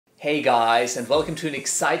Hey guys, and welcome to an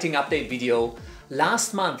exciting update video.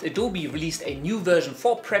 Last month Adobe released a new version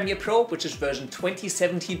for Premiere Pro, which is version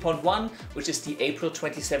 2017.1, which is the April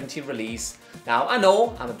 2017 release. Now I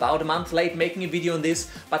know I'm about a month late making a video on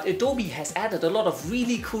this, but Adobe has added a lot of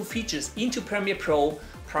really cool features into Premiere Pro,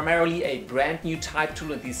 primarily a brand new type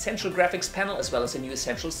tool in the Essential Graphics panel as well as a new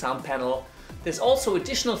Essential Sound panel. There's also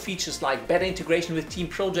additional features like better integration with team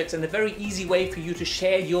projects and a very easy way for you to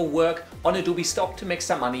share your work on Adobe Stock to make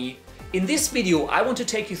some money. In this video I want to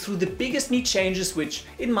take you through the biggest neat changes, which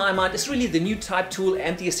in my mind is really the new type tool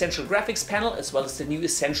and the Essential Graphics panel as well as the new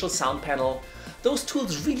Essential Sound panel. Those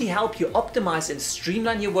tools really help you optimize and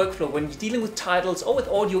streamline your workflow when you're dealing with titles or with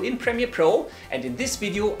audio in Premiere Pro, and in this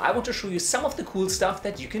video I want to show you some of the cool stuff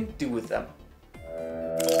that you can do with them.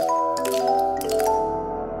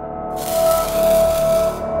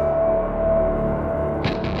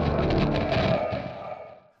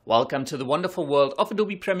 Welcome to the wonderful world of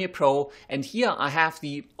Adobe Premiere Pro, and here I have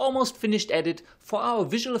the almost finished edit for our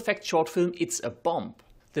visual effects short film It's a Bomb.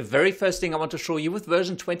 The very first thing I want to show you with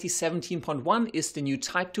version 2017.1 is the new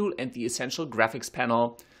type tool and the Essential Graphics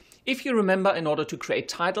panel. If you remember, in order to create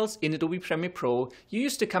titles in Adobe Premiere Pro, you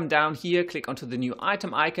used to come down here, click onto the new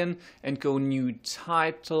item icon and go new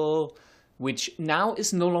title, which now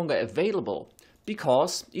is no longer available.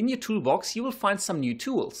 Because in your toolbox you will find some new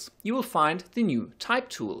tools. You will find the new type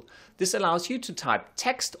tool. This allows you to type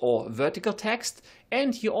text or vertical text,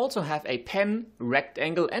 and you also have a pen,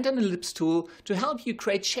 rectangle and an ellipse tool to help you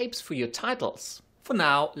create shapes for your titles. For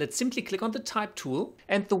now, let's simply click on the type tool,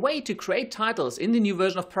 and the way to create titles in the new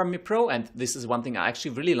version of Premiere Pro, and this is one thing I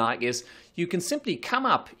actually really like, is you can simply come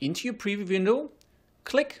up into your preview window,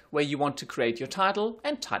 click where you want to create your title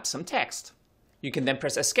and type some text. You can then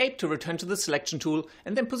press Escape to return to the selection tool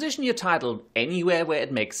and then position your title anywhere where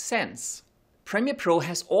it makes sense. Premiere Pro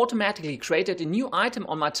has automatically created a new item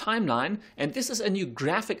on my timeline, and this is a new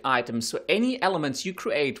graphic item, so any elements you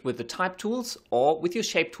create with the type tools or with your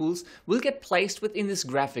shape tools will get placed within this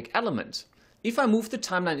graphic element. If I move the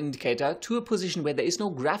timeline indicator to a position where there is no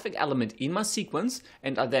graphic element in my sequence,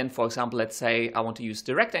 and I then, for example, let's say I want to use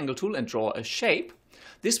the rectangle tool and draw a shape,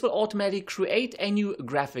 this will automatically create a new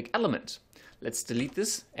graphic element. Let's delete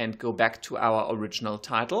this and go back to our original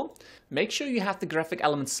title. Make sure you have the graphic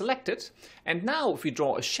element selected. And now if we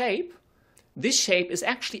draw a shape, this shape is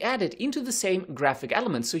actually added into the same graphic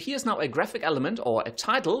element. So here's now a graphic element or a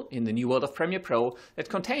title in the new world of Premiere Pro that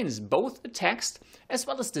contains both a text as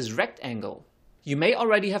well as this rectangle. You may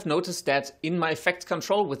already have noticed that in my effect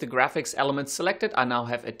control with the graphics element selected, I now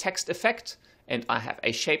have a text effect and I have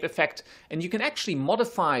a shape effect, and you can actually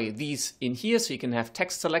modify these in here, so you can have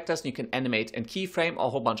text selectors and you can animate and keyframe a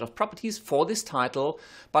whole bunch of properties for this title.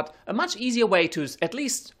 But a much easier way to at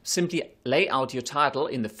least simply lay out your title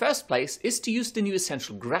in the first place is to use the new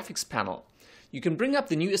Essential Graphics panel. You can bring up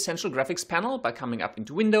the new Essential Graphics panel by coming up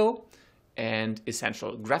into Window and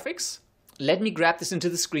Essential Graphics. Let me grab this into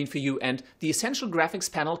the screen for you, and the Essential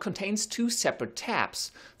Graphics panel contains two separate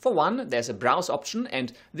tabs. For one, there's a browse option,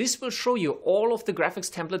 and this will show you all of the graphics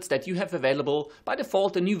templates that you have available. By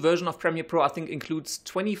default, the new version of Premiere Pro I think includes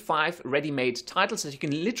 25 ready-made titles that you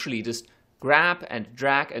can literally just grab and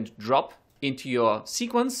drag and drop into your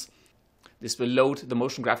sequence. This will load the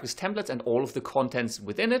motion graphics templates and all of the contents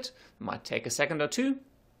within it. It might take a second or two.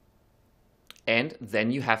 And then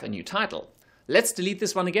you have a new title. Let's delete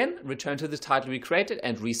this one again, return to the title we created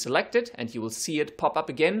and reselect it, and you will see it pop up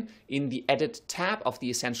again in the Edit tab of the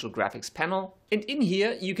Essential Graphics panel. And in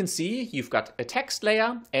here you can see you've got a text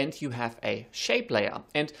layer and you have a shape layer.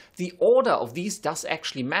 And the order of these does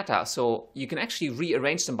actually matter, so you can actually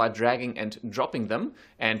rearrange them by dragging and dropping them.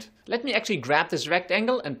 And let me actually grab this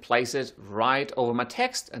rectangle and place it right over my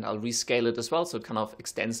text, and I'll rescale it as well so it kind of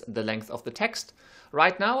extends the length of the text.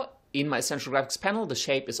 Right now, in my Essential Graphics panel, the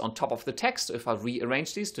shape is on top of the text, so if I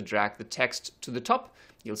rearrange these to drag the text to the top,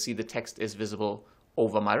 you'll see the text is visible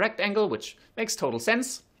over my rectangle, which makes total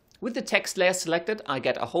sense. With the text layer selected, I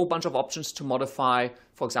get a whole bunch of options to modify,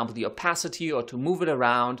 for example, the opacity or to move it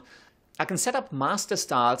around. I can set up master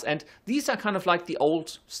styles, and these are kind of like the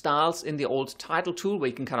old styles in the old title tool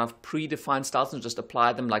where you can kind of predefine styles and just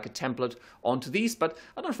apply them like a template onto these, but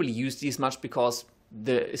I don't really use these much because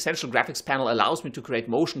the Essential Graphics panel allows me to create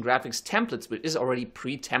motion graphics templates, which is already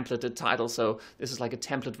pre-templated title, so this is like a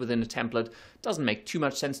template within a template. Doesn't make too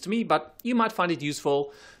much sense to me, but you might find it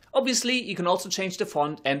useful. Obviously, you can also change the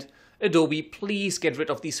font, and Adobe, please get rid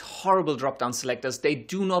of these horrible drop-down selectors. They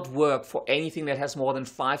do not work for anything that has more than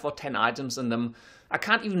 5 or 10 items in them. I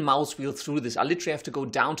can't even mouse wheel through this. I literally have to go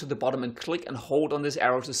down to the bottom and click and hold on this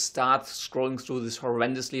arrow to start scrolling through this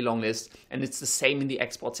horrendously long list. And it's the same in the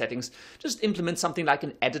export settings. Just implement something like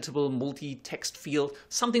an editable multi-text field,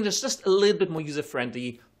 something that's just a little bit more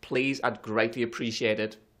user-friendly. Please, I'd greatly appreciate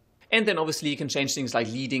it. And then obviously you can change things like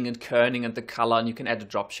leading and kerning and the color, and you can add a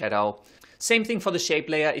drop shadow. Same thing for the shape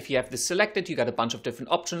layer. If you have this selected, you got a bunch of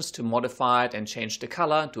different options to modify it and change the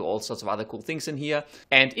color, do all sorts of other cool things in here.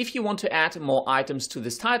 And if you want to add more items to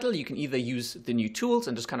this title, you can either use the new tools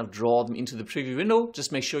and just kind of draw them into the preview window.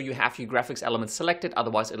 Just make sure you have your graphics elements selected,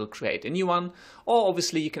 otherwise it'll create a new one. Or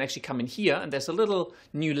obviously you can actually come in here and there's a little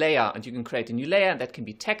new layer, and you can create a new layer, and that can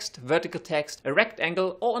be text, vertical text, a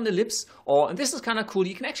rectangle, or an ellipse. Or, and this is kind of cool,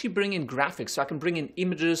 you can actually bring in graphics. So I can bring in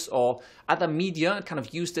images or other media and kind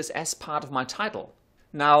of use this as part of my title.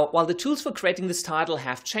 Now, while the tools for creating this title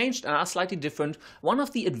have changed and are slightly different, one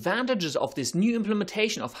of the advantages of this new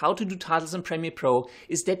implementation of how to do titles in Premiere Pro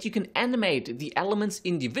is that you can animate the elements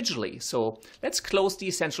individually. So let's close the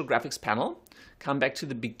Essential Graphics panel, come back to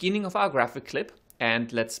the beginning of our graphic clip,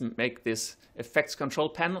 and let's make this Effects Control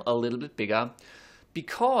panel a little bit bigger.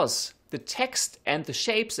 Because the text and the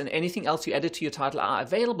shapes and anything else you added to your title are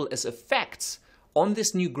available as effects on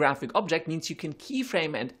this new graphic object, means you can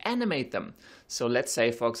keyframe and animate them. So let's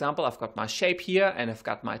say, for example, I've got my shape here and I've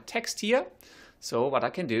got my text here. So what I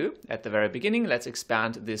can do at the very beginning, let's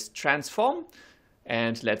expand this transform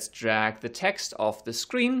and let's drag the text off the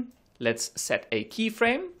screen. Let's set a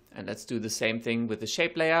keyframe and let's do the same thing with the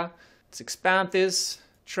shape layer. Let's expand this,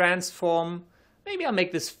 transform. Maybe I'll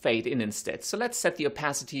make this fade in instead. So let's set the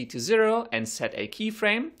opacity to 0 and set a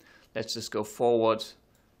keyframe. Let's just go forward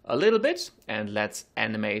a little bit and let's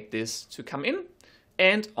animate this to come in.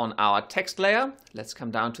 And on our text layer, let's come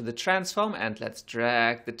down to the transform and let's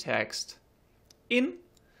drag the text in.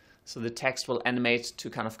 So the text will animate to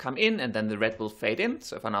kind of come in, and then the red will fade in.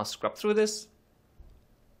 So if I now scrub through this,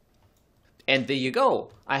 and there you go.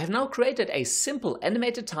 I have now created a simple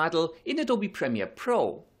animated title in Adobe Premiere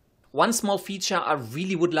Pro. One small feature I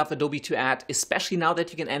really would love Adobe to add, especially now that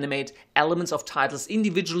you can animate elements of titles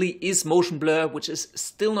individually, is motion blur, which is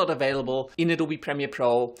still not available in Adobe Premiere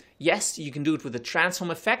Pro. Yes, you can do it with a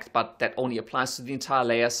transform effect, but that only applies to the entire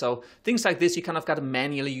layer. So things like this, you kind of got to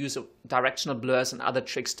manually use directional blurs and other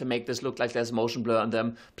tricks to make this look like there's motion blur on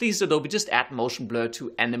them. Please, Adobe, just add motion blur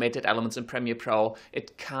to animated elements in Premiere Pro.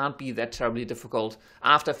 It can't be that terribly difficult.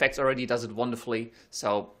 After Effects already does it wonderfully.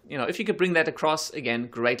 So, if you could bring that across, again,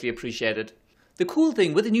 greatly appreciated. The cool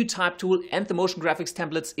thing with the new type tool and the motion graphics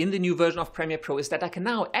templates in the new version of Premiere Pro is that I can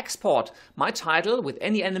now export my title with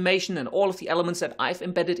any animation and all of the elements that I've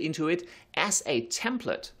embedded into it as a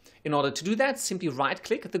template. In order to do that, simply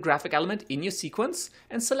right-click the graphic element in your sequence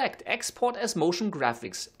and select Export as Motion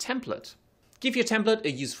Graphics Template. Give your template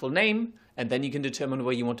a useful name, and then you can determine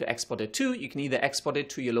where you want to export it to. You can either export it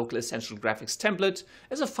to your local Essential Graphics template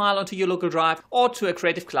as a file onto your local drive, or to a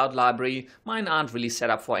Creative Cloud library. Mine aren't really set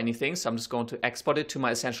up for anything, so I'm just going to export it to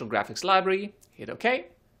my Essential Graphics library. Hit OK.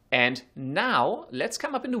 And now let's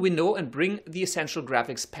come up in the window and bring the Essential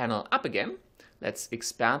Graphics panel up again. Let's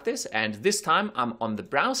expand this, and this time I'm on the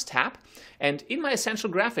Browse tab, and in my Essential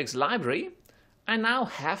Graphics library I now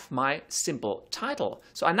have my simple title.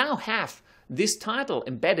 So I now have this title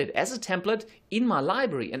embedded as a template in my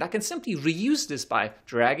library, and I can simply reuse this by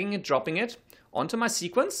dragging and dropping it onto my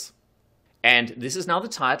sequence. And this is now the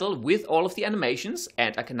title with all of the animations,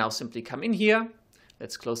 and I can now simply come in here.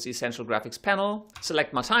 Let's close the Essential Graphics panel,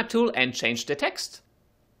 select my type tool and change the text.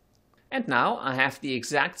 And now I have the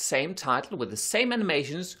exact same title with the same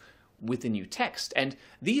animations with the new text. And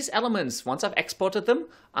these elements, once I've exported them,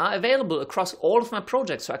 are available across all of my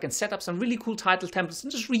projects, so I can set up some really cool title templates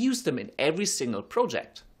and just reuse them in every single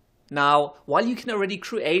project. Now, while you can already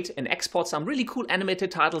create and export some really cool animated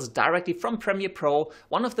titles directly from Premiere Pro,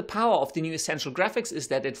 one of the power of the new Essential Graphics is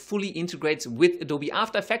that it fully integrates with Adobe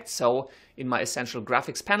After Effects. So in my Essential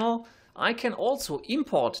Graphics panel, I can also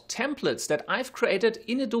import templates that I've created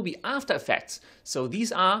in Adobe After Effects. So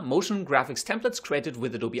these are motion graphics templates created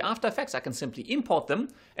with Adobe After Effects. I can simply import them,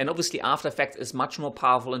 and obviously After Effects is much more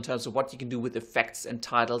powerful in terms of what you can do with effects and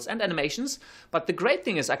titles and animations. But the great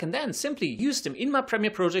thing is I can then simply use them in my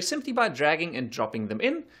Premiere project simply by dragging and dropping them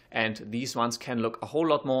in. And these ones can look a whole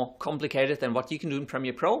lot more complicated than what you can do in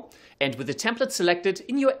Premiere Pro. And with the template selected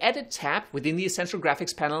in your Edit tab within the Essential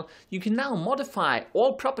Graphics panel, you can now modify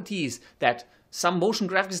all properties that some motion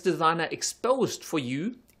graphics designer exposed for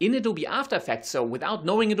you in Adobe After Effects. So without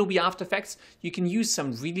knowing Adobe After Effects, you can use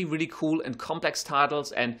some really cool and complex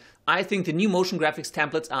titles, and I think the new motion graphics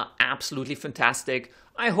templates are absolutely fantastic.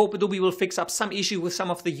 I hope Adobe will fix up some issue with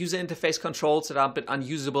some of the user interface controls that are a bit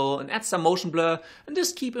unusable and add some motion blur and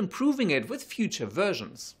just keep improving it with future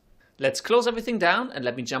versions. Let's close everything down and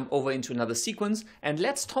let me jump over into another sequence and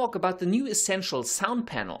let's talk about the new Essential Sound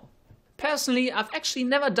panel. Personally, I've actually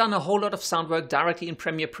never done a whole lot of sound work directly in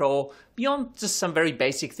Premiere Pro, beyond just some very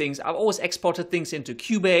basic things. I've always exported things into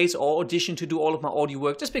Cubase or Audition to do all of my audio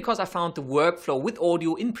work, just because I found the workflow with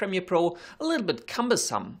audio in Premiere Pro a little bit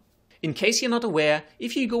cumbersome. In case you're not aware,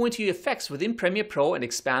 if you go into your effects within Premiere Pro and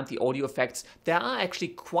expand the audio effects, there are actually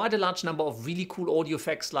quite a large number of really cool audio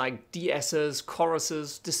effects like de-essers,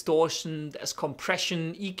 choruses, distortion, there's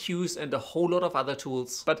compression, EQs, and a whole lot of other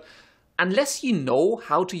tools. But unless you know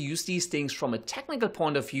how to use these things from a technical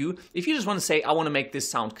point of view, if you just want to say, I want to make this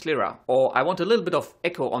sound clearer, or I want a little bit of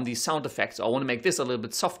echo on these sound effects, or I want to make this a little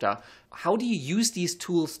bit softer, how do you use these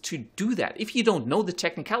tools to do that? If you don't know the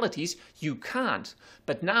technicalities, you can't.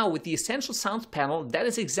 But now with the Essential Sound panel, that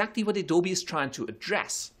is exactly what Adobe is trying to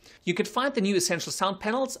address. You could find the new Essential Sound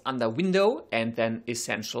panels under Window and then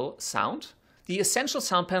Essential Sound. The Essential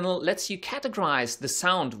Sound panel lets you categorize the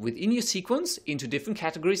sound within your sequence into different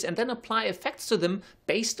categories and then apply effects to them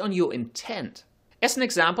based on your intent. As an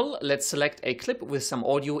example, let's select a clip with some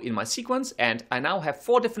audio in my sequence, and I now have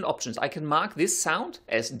 4 different options. I can mark this sound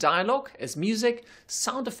as dialogue, as music,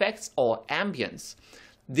 sound effects, or ambience.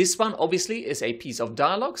 This one obviously is a piece of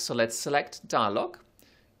dialogue, so let's select dialogue.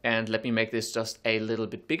 And let me make this just a little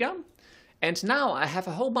bit bigger. And now I have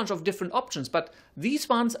a whole bunch of different options, but these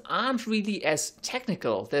ones aren't really as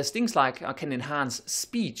technical. There's things like I can enhance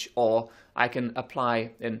speech, or I can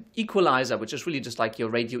apply an equalizer, which is really just like your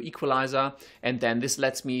radio equalizer. And then this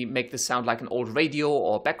lets me make this sound like an old radio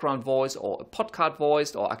or background voice or a podcast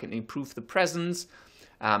voice, or I can improve the presence.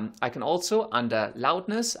 I can also, under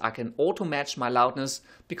loudness, I can auto match my loudness,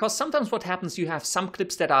 because sometimes what happens, you have some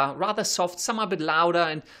clips that are rather soft, some are a bit louder,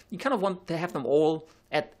 and you kind of want to have them all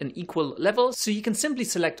at an equal level. So you can simply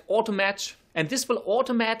select auto match, and this will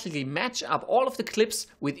automatically match up all of the clips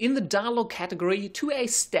within the dialogue category to a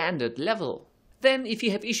standard level. Then if you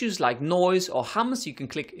have issues like noise or hums, you can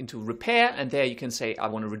click into repair, and there you can say I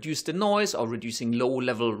want to reduce the noise, or reducing low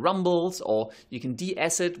level rumbles, or you can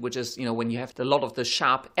de-ess it, which is, when you have a lot of the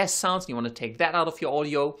sharp S sounds and you want to take that out of your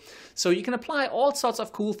audio. So you can apply all sorts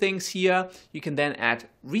of cool things here. You can then add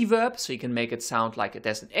reverb, so you can make it sound like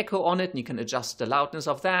there's an echo on it, and you can adjust the loudness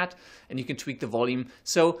of that, and you can tweak the volume.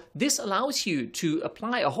 So this allows you to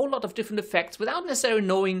apply a whole lot of different effects without necessarily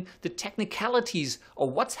knowing the technicalities or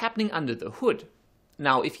what's happening under the hood.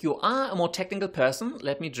 Now, if you are a more technical person,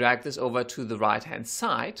 let me drag this over to the right-hand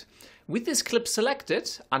side. With this clip selected,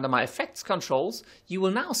 under my effects controls, you will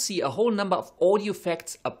now see a whole number of audio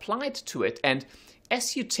effects applied to it. And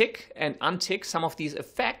as you tick and untick some of these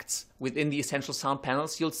effects within the Essential Sound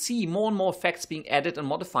panels, you'll see more and more effects being added and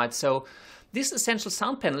modified. So this Essential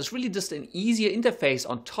Sound panel is really just an easier interface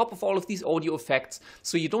on top of all of these audio effects,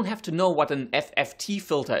 so you don't have to know what an FFT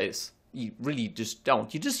filter is. You really just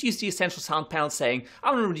don't. You just use the Essential Sound panel saying,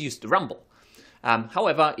 I want to reduce the rumble.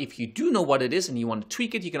 However, if you do know what it is and you want to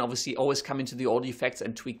tweak it, you can obviously always come into the audio effects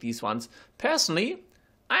and tweak these ones. Personally,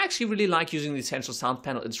 I actually really like using the Essential Sound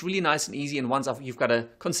panel. It's really nice and easy, and once you've got a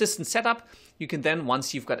consistent setup, you can then,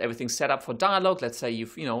 once you've got everything set up for dialogue, let's say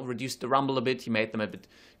you've reduced the rumble a bit, you made them a bit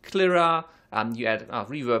clearer, you add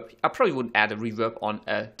reverb. I probably wouldn't add a reverb on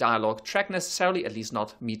a dialogue track necessarily, at least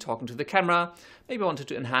not me talking to the camera. Maybe I wanted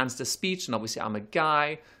to enhance the speech, and obviously I'm a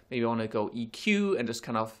guy. Maybe I want to go EQ and just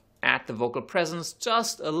kind of add the vocal presence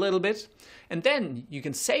just a little bit. And then you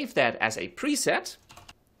can save that as a preset,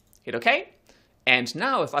 hit OK. And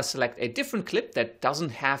now if I select a different clip that doesn't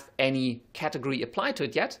have any category applied to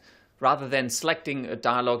it yet, rather than selecting a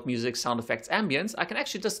dialogue, music, sound effects, ambience, I can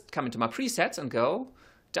actually just come into my presets and go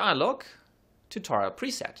dialogue, tutorial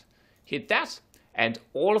preset. Hit that, and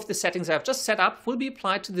all of the settings I've just set up will be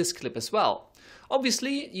applied to this clip as well.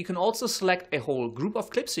 Obviously, you can also select a whole group of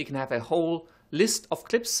clips, so you can have a whole list of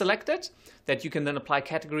clips selected that you can then apply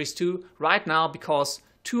categories to. Right now, because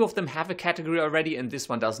 2 of them have a category already and this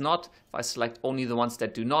one does not, if I select only the ones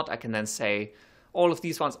that do not, I can then say all of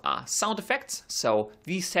these ones are sound effects. So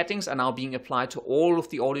these settings are now being applied to all of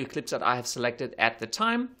the audio clips that I have selected at the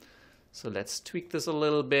time. So let's tweak this a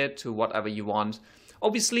little bit to whatever you want.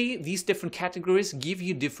 Obviously, these different categories give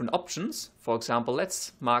you different options. For example,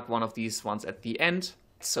 let's mark one of these ones at the end.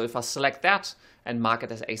 So if I select that and mark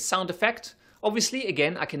it as a sound effect, obviously,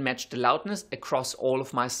 again, I can match the loudness across all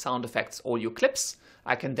of my sound effects audio clips.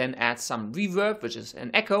 I can then add some reverb, which is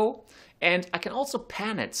an echo, and I can also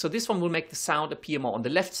pan it. So this one will make the sound appear more on the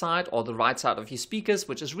left side or the right side of your speakers,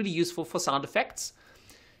 which is really useful for sound effects.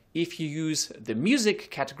 If you use the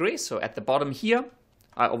music category, so at the bottom here,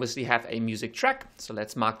 I obviously have a music track. So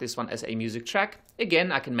let's mark this one as a music track.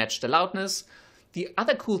 Again, I can match the loudness. The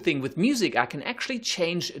other cool thing with music, I can actually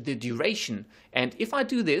change the duration. And if I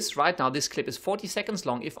do this, right now this clip is 40 seconds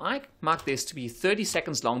long. If I mark this to be 30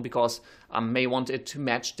 seconds long because I may want it to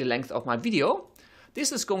match the length of my video,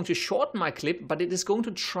 this is going to shorten my clip, but it is going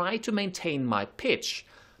to try to maintain my pitch.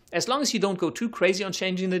 As long as you don't go too crazy on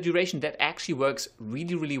changing the duration, that actually works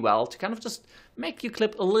really, really well to kind of just make your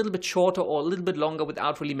clip a little bit shorter or a little bit longer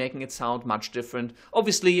without really making it sound much different.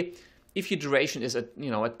 Obviously, if your duration is a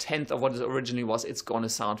tenth of what it originally was, it's going to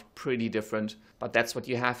sound pretty different. But that's what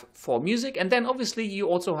you have for music. And then obviously you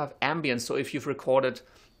also have ambience. So if you've recorded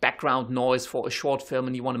background noise for a short film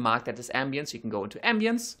and you want to mark that as ambience, you can go into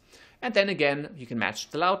ambience. And then again, you can match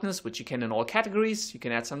the loudness, which you can in all categories. You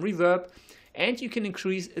can add some reverb and you can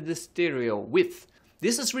increase the stereo width.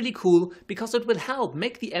 This is really cool because it will help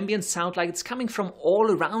make the ambience sound like it's coming from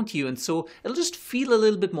all around you. And so it'll just feel a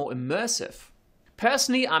little bit more immersive.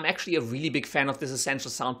 Personally, I'm actually a really big fan of this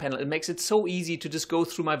Essential Sound panel. It makes it so easy to just go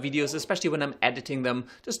through my videos, especially when I'm editing them,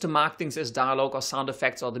 just to mark things as dialogue or sound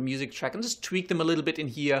effects or the music track and just tweak them a little bit in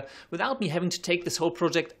here without me having to take this whole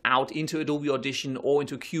project out into Adobe Audition or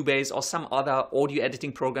into Cubase or some other audio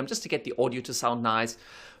editing program just to get the audio to sound nice.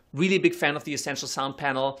 Really big fan of the Essential Sound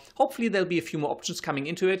panel. Hopefully there'll be a few more options coming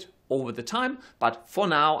into it over the time, but for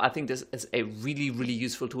now I think this is a really, really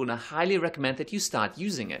useful tool and I highly recommend that you start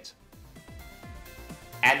using it.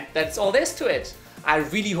 And that's all there is to it. I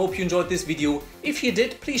really hope you enjoyed this video. If you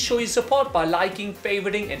did, please show your support by liking,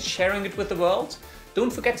 favoriting and sharing it with the world.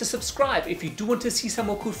 Don't forget to subscribe if you do want to see some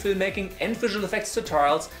more cool filmmaking and visual effects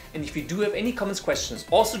tutorials. And if you do have any comments, questions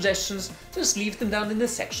or suggestions, just leave them down in the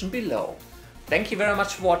section below. Thank you very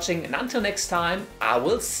much for watching and until next time, I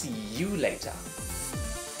will see you later.